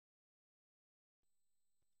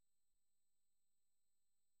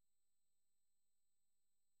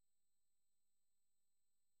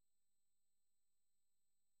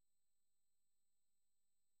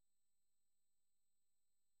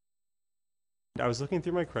I was looking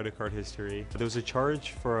through my credit card history. There was a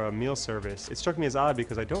charge for a meal service. It struck me as odd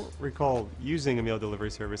because I don't recall using a meal delivery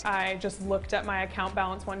service. I just looked at my account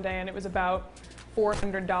balance one day and it was about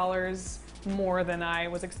 $400 more than I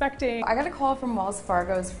was expecting. I got a call from Wells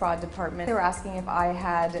Fargo's fraud department. They were asking if I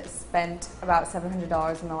had spent about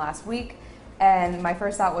 $700 in the last week, and my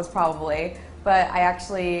first thought was probably, but I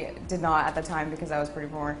actually did not at the time because I was pretty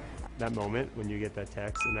poor. That moment when you get that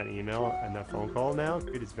text and that email and that phone call now,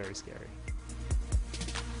 it is very scary.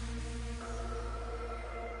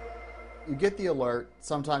 You get the alert,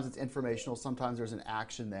 sometimes it's informational, sometimes there's an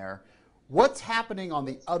action there. What's happening on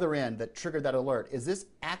the other end that triggered that alert? Is this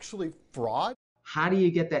actually fraud? How do you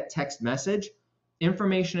get that text message?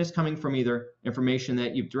 Information is coming from either information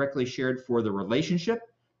that you've directly shared for the relationship,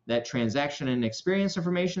 that transaction and experience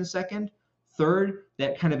information second, third,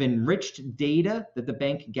 that kind of enriched data that the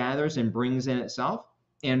bank gathers and brings in itself,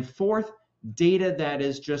 and fourth, data that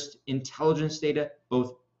is just intelligence data,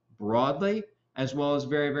 both broadly as well as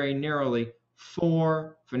very, very narrowly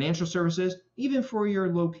for financial services, even for your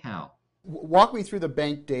locale. Walk me through the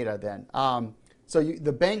bank data then.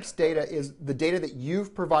 The bank's data is the data that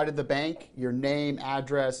you've provided the bank, your name,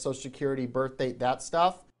 address, social security, birth date, that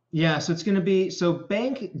stuff? Yeah, so it's going to be, so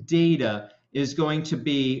bank data is going to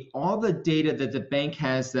be all the data that the bank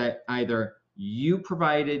has that either you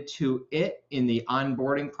provided to it in the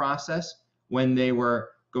onboarding process when they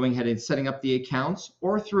were going ahead and setting up the accounts,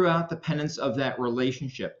 or throughout the penance of that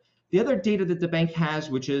relationship. The other data that the bank has,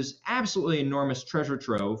 which is absolutely enormous treasure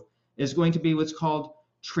trove, is going to be what's called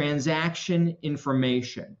transaction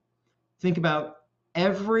information. Think about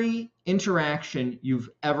every interaction you've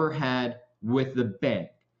ever had with the bank,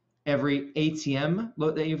 every ATM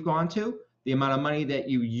that you've gone to, the amount of money that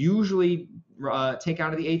you usually take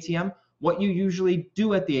out of the ATM, what you usually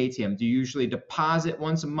do at the ATM. Do you usually deposit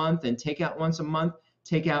once a month and take out once a month,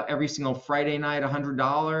 take out every single Friday night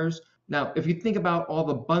 $100? Now, if you think about all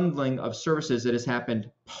the bundling of services that has happened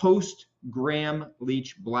post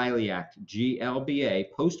Graham-Leach-Bliley Act,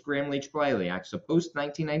 GLBA, post Graham-Leach-Bliley Act, so post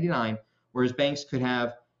 1999, whereas banks could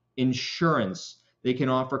have insurance, they can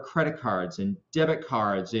offer credit cards and debit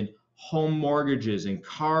cards and home mortgages and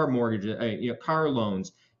car mortgages, car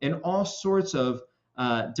loans, and all sorts of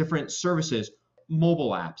different services. Mobile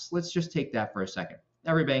apps, let's just take that for a second.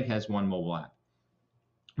 Every bank has one mobile app.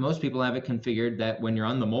 Most people have it configured that when you're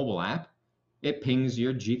on the mobile app, it pings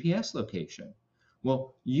your GPS location.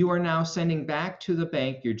 Well, you are now sending back to the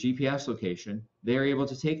bank your GPS location. They're able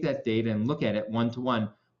to take that data and look at it one-to-one.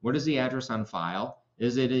 What is the address on file?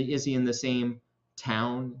 Is he in the same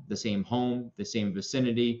town, the same home, the same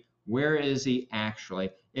vicinity? Where is he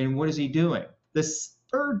actually? And what is he doing? This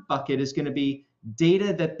third bucket is going to be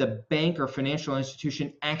data that the bank or financial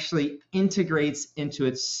institution actually integrates into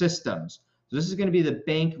its systems. So this is going to be the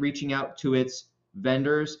bank reaching out to its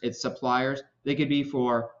vendors, its suppliers. They could be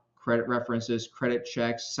for credit references, credit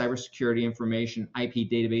checks, cybersecurity information,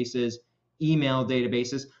 IP databases, email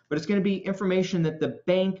databases, but it's going to be information that the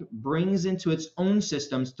bank brings into its own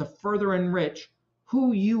systems to further enrich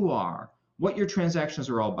who you are, what your transactions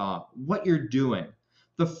are all about, what you're doing.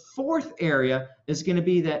 The fourth area is going to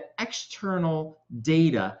be that external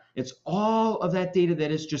data. It's all of that data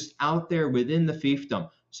that is just out there within the fiefdom.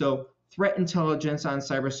 So threat intelligence on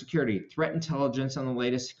cybersecurity, threat intelligence on the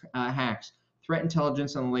latest hacks, threat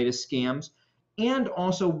intelligence on the latest scams, and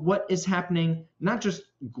also what is happening not just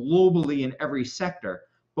globally in every sector,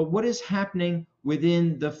 but what is happening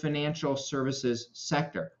within the financial services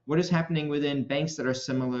sector. What is happening within banks that are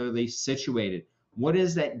similarly situated? What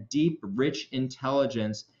is that deep, rich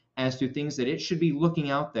intelligence as to things that it should be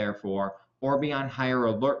looking out there for or be on higher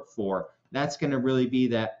alert for? That's going to really be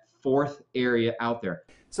that fourth area out there.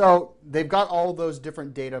 So they've got all those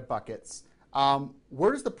different data buckets.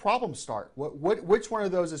 Where does the problem start? Which one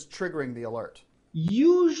of those is triggering the alert?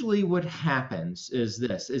 Usually what happens is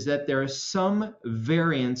that there is some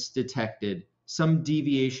variance detected, some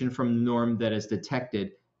deviation from the norm that is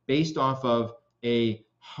detected based off of a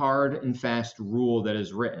hard and fast rule that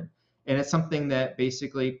is written. And it's something that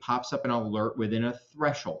basically pops up an alert within a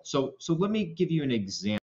threshold. So let me give you an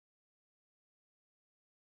example.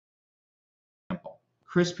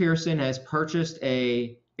 Chris Pearson has purchased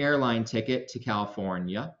an airline ticket to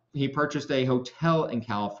California. He purchased a hotel in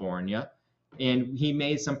California, and he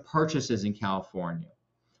made some purchases in California.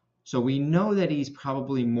 So we know that he's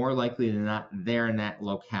probably more likely than not there in that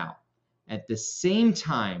locale. At the same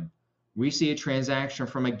time, we see a transaction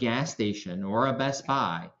from a gas station or a Best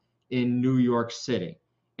Buy in New York City,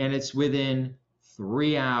 and it's within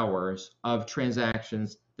 3 hours of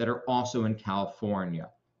transactions that are also in California.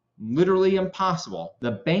 Literally impossible.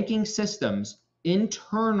 The banking systems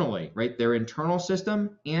internally, right, their internal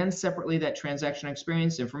system and separately that transaction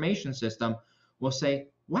experience information system will say,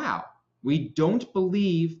 wow, we don't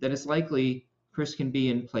believe that it's likely Chris can be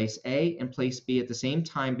in place A and place B at the same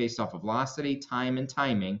time based off of velocity, time, and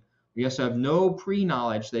timing. We also have no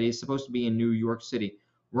pre-knowledge that he's supposed to be in New York City.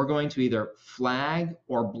 We're going to either flag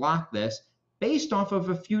or block this based off of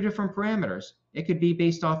a few different parameters. It could be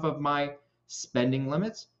based off of my spending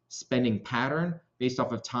limits, spending pattern, based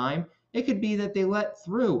off of time. It could be that they let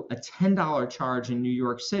through a $10 charge in New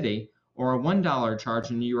York City or a $1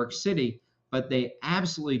 charge in New York City, but they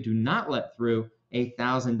absolutely do not let through a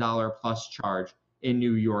 $1,000 plus charge in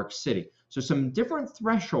New York City. So some different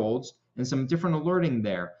thresholds and some different alerting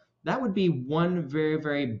there. That would be one very,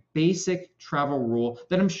 very basic travel rule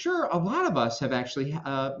that I'm sure a lot of us have actually,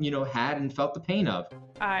 had and felt the pain of.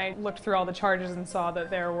 I looked through all the charges and saw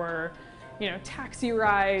that there were, taxi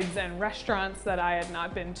rides and restaurants that I had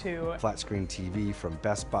not been to. Flat screen TV from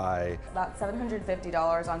Best Buy. About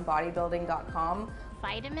 $750 on bodybuilding.com.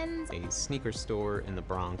 Vitamins. A sneaker store in the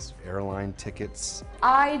Bronx. Airline tickets.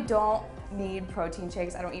 I don't need protein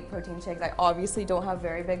shakes. I don't eat protein shakes. I obviously don't have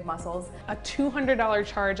very big muscles. A $200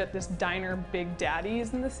 charge at this diner Big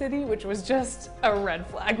Daddy's in the city, which was just a red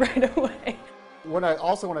flag right away. What I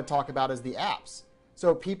also want to talk about is the apps.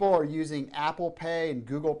 So people are using Apple Pay and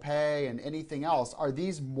Google Pay and anything else. Are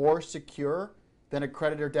these more secure than a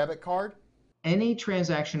credit or debit card? Any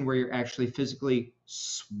transaction where you're actually physically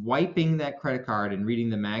swiping that credit card and reading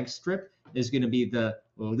the mag strip is going to be the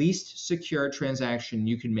least secure transaction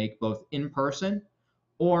you can make, both in person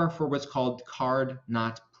or for what's called card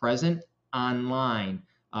not present online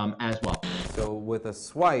as well. So with a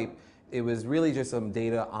swipe, it was really just some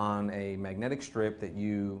data on a magnetic strip that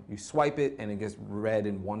you swipe it and it gets read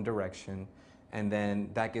in one direction, and then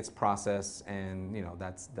that gets processed, and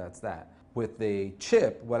that's that. With the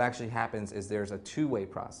chip, what actually happens is there's a two-way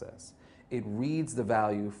process. It reads the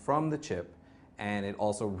value from the chip, and it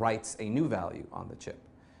also writes a new value on the chip.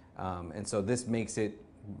 And so this makes it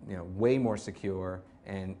way more secure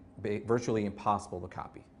and virtually impossible to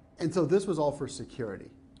copy. And so this was all for security.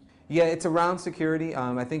 Yeah, it's around security.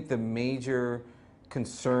 I think the major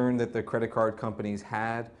concern that the credit card companies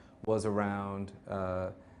had was around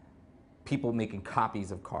people making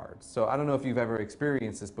copies of cards. So I don't know if you've ever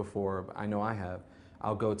experienced this before, but I know I have.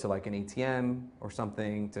 I'll go to like an ATM or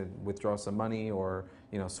something to withdraw some money, or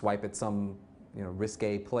swipe at some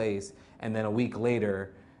risque place, and then a week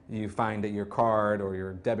later you find that your card or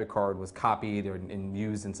your debit card was copied and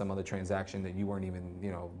used in some other transaction that you weren't even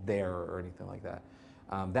there or anything like that.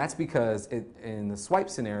 That's because in the swipe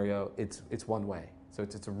scenario, it's one way. So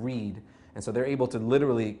it's a read, and so they're able to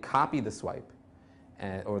literally copy the swipe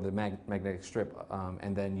or the magnetic strip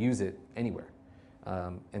and then use it anywhere.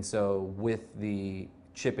 And so with the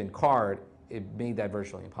chip and card, it made that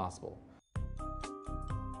virtually impossible.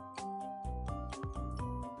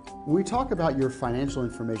 When we talk about your financial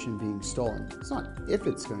information being stolen, it's not if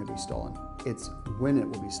it's going to be stolen, it's when it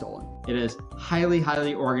will be stolen. It is highly,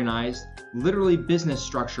 highly organized, literally business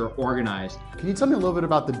structure organized. Can you tell me a little bit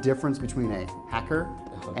about the difference between a hacker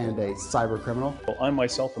and a cyber criminal? Well, I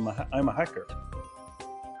myself I'm a hacker.